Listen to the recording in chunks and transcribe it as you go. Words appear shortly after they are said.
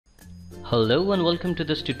Hello and welcome to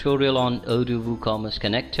this tutorial on Odoo WooCommerce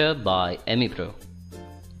Connector by EmiPro.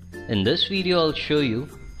 In this video I'll show you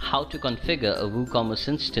how to configure a WooCommerce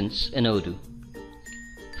instance in Odoo.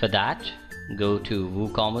 For that, go to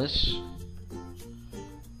WooCommerce,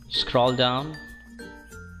 scroll down,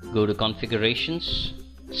 go to Configurations,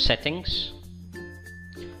 Settings.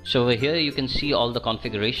 So over here you can see all the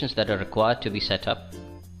configurations that are required to be set up.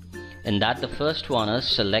 In that, the first one is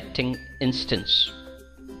selecting instance.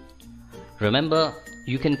 Remember,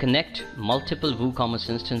 you can connect multiple WooCommerce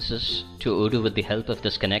instances to Odoo with the help of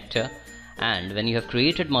this connector, and when you have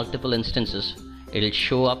created multiple instances, it'll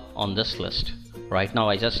show up on this list. Right now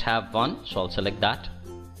I just have one, so I'll select that.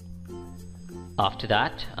 After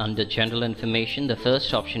that, under general information, the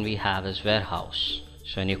first option we have is warehouse.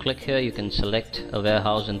 So when you click here, you can select a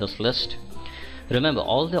warehouse in this list. Remember,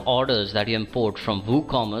 all the orders that you import from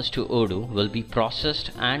WooCommerce to Odoo will be processed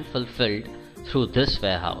and fulfilled through this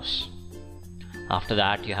warehouse. After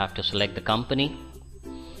that, you have to select the company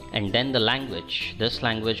and then the language. This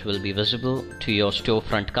language will be visible to your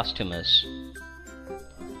storefront customers.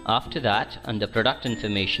 After that, under product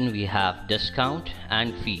information, we have discount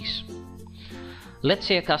and fees. Let's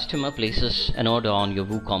say a customer places an order on your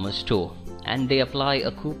WooCommerce store and they apply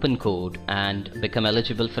a coupon code and become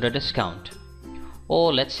eligible for a discount.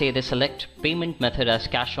 Or let's say they select payment method as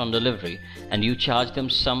cash on delivery and you charge them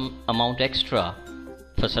some amount extra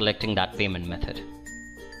for selecting that payment method.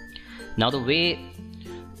 Now, the way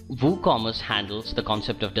WooCommerce handles the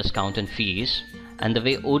concept of discount and fees and the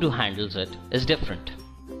way Odoo handles it is different.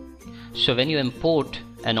 So when you import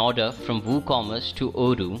an order from WooCommerce to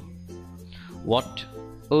Odoo, what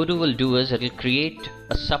Odoo will do is it will create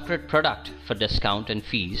a separate product for discount and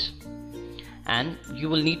fees, and you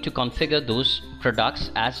will need to configure those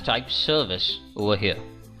products as type service over here.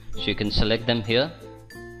 So you can select them here,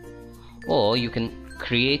 or you can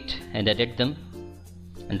create and edit them,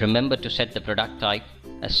 and remember to set the product type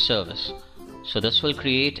as service. So this will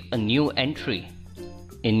create a new entry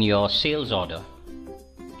in your sales order.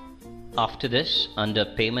 After this, under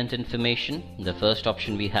payment information, the first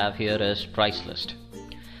option we have here is price list.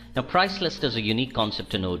 Now, price list is a unique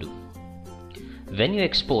concept in Odoo. When you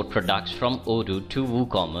export products from Odoo to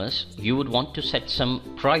WooCommerce, you would want to set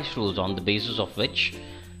some price rules on the basis of which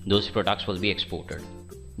those products will be exported.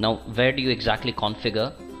 Now, where do you exactly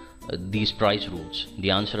configure these price rules? The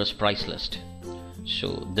answer is price list.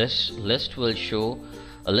 So this list will show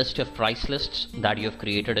a list of price lists that you have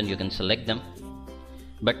created and you can select them.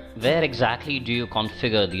 But where exactly do you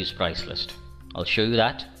configure these price lists? I'll show you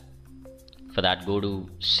that. For that, go to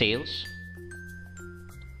Sales.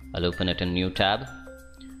 I'll open it in a new tab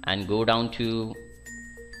and go down to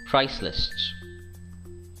Price Lists.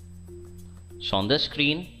 So on this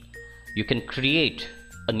screen, you can create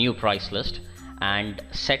a new price list and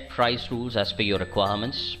set price rules as per your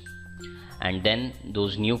requirements, and then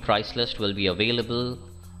those new price lists will be available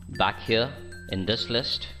back here in this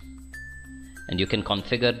list, and you can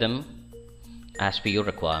configure them as per your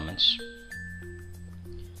requirements.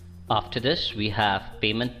 After this, we have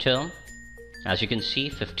payment term. As you can see,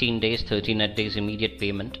 15 days, 39 days immediate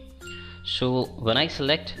payment. So when I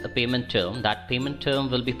select a payment term, that payment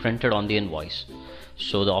term will be printed on the invoice.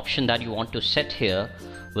 So the option that you want to set here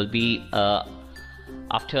will be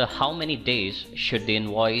after how many days should the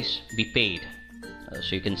invoice be paid.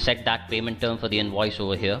 So you can set that payment term for the invoice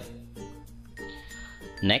over here.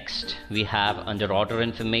 Next, we have under order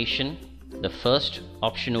information, the first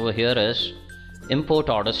option over here is import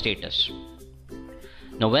order status.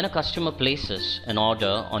 Now, when a customer places an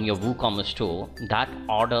order on your WooCommerce store, that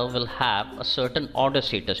order will have a certain order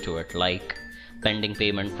status to it, like pending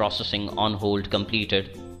payment, processing, on hold,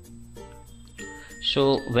 completed.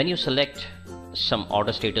 So when you select some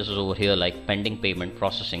order statuses over here like pending payment,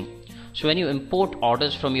 processing, so when you import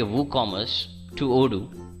orders from your WooCommerce to Odoo,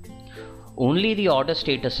 only the order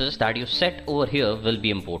statuses that you set over here will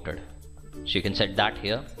be imported. So you can set that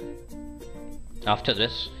here. After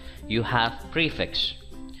this, you have prefix.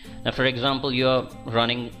 Now, for example, you're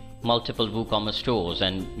running multiple WooCommerce stores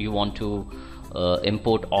and you want to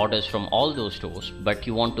import orders from all those stores, but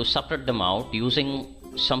you want to separate them out using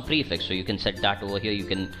some prefix. So you can set that over here. You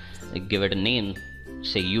can give it a name,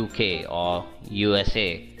 say UK or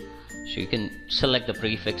USA. So you can select the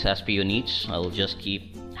prefix as per your needs. I'll just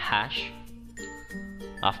keep hash.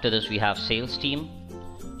 After this, we have sales team.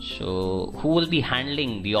 So who will be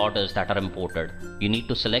handling the orders that are imported? You need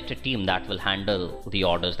to select a team that will handle the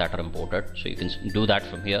orders that are imported. So you can do that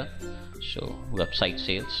from here. So website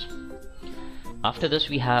sales. After this,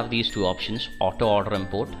 we have these two options, auto order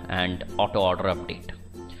import and auto order update.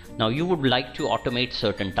 Now you would like to automate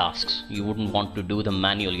certain tasks. You wouldn't want to do them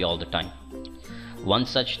manually all the time. One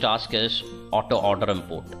such task is auto order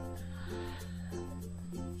import.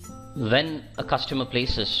 When a customer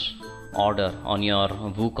places order on your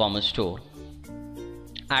WooCommerce store,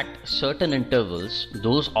 at certain intervals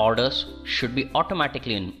those orders should be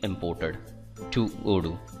automatically imported to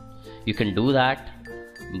Odoo. You can do that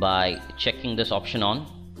by checking this option on,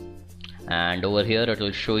 and over here it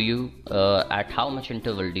will show you at how much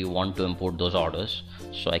interval do you want to import those orders.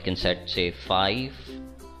 So I can set, say, 5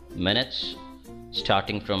 minutes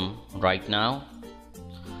starting from right now.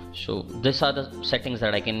 So these are the settings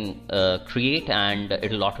that I can create, and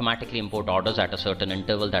it will automatically import orders at a certain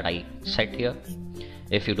interval that I set here.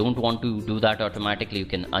 If you don't want to do that automatically, you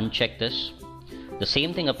can uncheck this. The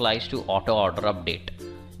same thing applies to auto order update.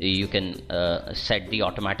 You can set the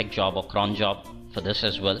automatic job or cron job for this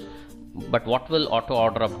as well. But what will auto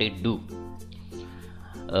order update do?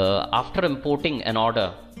 After importing an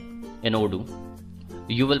order in Odoo,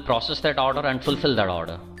 you will process that order and fulfill that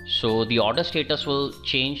order. So the order status will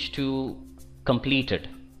change to completed,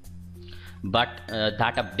 but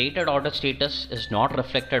that updated order status is not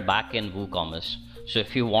reflected back in WooCommerce. So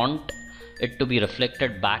if you want it to be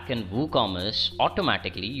reflected back in WooCommerce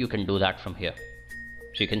automatically, you can do that from here.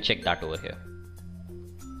 So you can check that over here.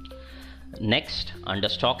 Next, under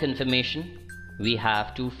stock information, we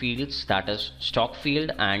have 2 fields, that is stock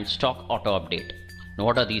field and stock auto update. Now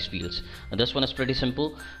what are these fields? This one is pretty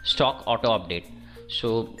simple, stock auto update.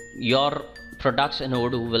 So your products in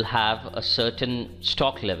Odoo will have a certain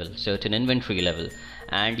stock level, certain inventory level,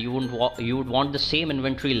 and you would want the same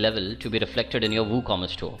inventory level to be reflected in your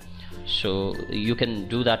WooCommerce store. So you can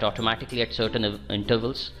do that automatically at certain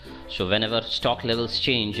intervals. So whenever stock levels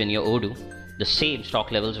change in your Odoo, the same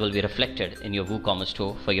stock levels will be reflected in your WooCommerce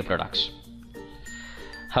store for your products.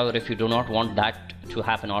 However, if you do not want that to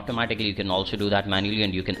happen automatically, you can also do that manually,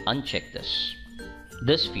 and you can uncheck this.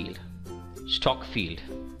 This field, stock field,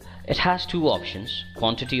 it has 2 options,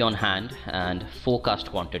 quantity on hand and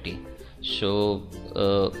forecast quantity. So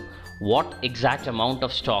what exact amount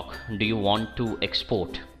of stock do you want to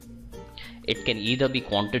export? It can either be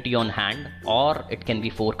quantity on hand or it can be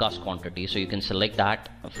forecast quantity. So you can select that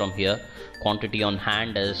from here. Quantity on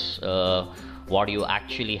hand is what you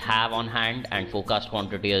actually have on hand, and forecast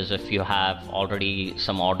quantity is if you have already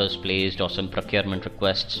some orders placed or some procurement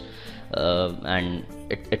requests, and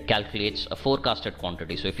it calculates a forecasted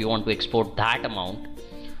quantity. So if you want to export that amount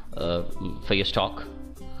for your stock,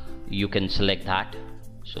 you can select that.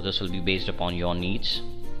 So this will be based upon your needs.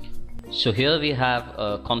 So here we have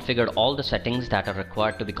configured all the settings that are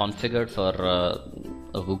required to be configured for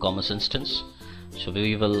a WooCommerce instance. So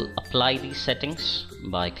we will apply these settings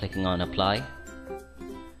by clicking on apply,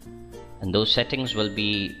 and those settings will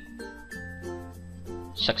be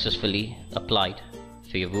successfully applied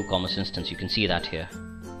for your WooCommerce instance. You can see that here.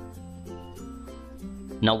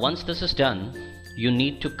 Now once this is done, you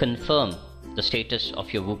need to confirm the status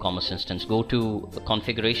of your WooCommerce instance. Go to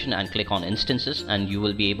configuration and click on instances, and you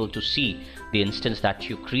will be able to see the instance that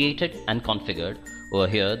you created and configured. Over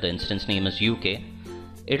here the instance name is UK.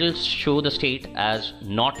 It will show the state as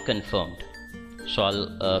not confirmed. So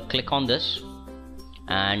I'll click on this,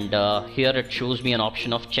 and here it shows me an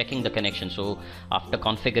option of checking the connection. So after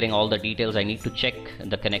configuring all the details, I need to check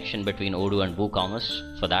the connection between Odoo and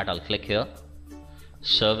WooCommerce. For that I'll click here,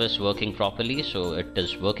 service working properly. So it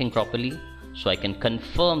is working properly, so I can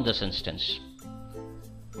confirm this instance.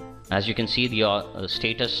 As you can see, the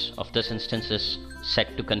status of this instance is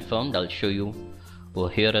set to confirmed. I'll show you over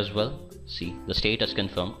here as well. See, the state is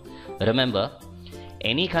confirmed. Remember,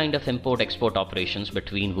 any kind of import-export operations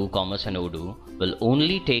between WooCommerce and Odoo will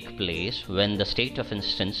only take place when the state of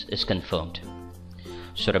instance is confirmed.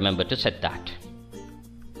 So remember to set that.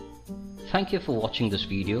 Thank you for watching this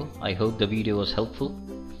video. I hope the video was helpful.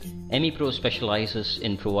 MEPro specializes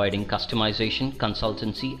in providing customization,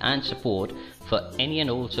 consultancy and support for any and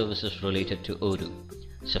all services related to Odoo.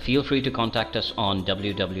 So feel free to contact us on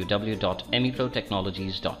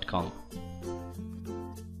www.meprotechnologies.com.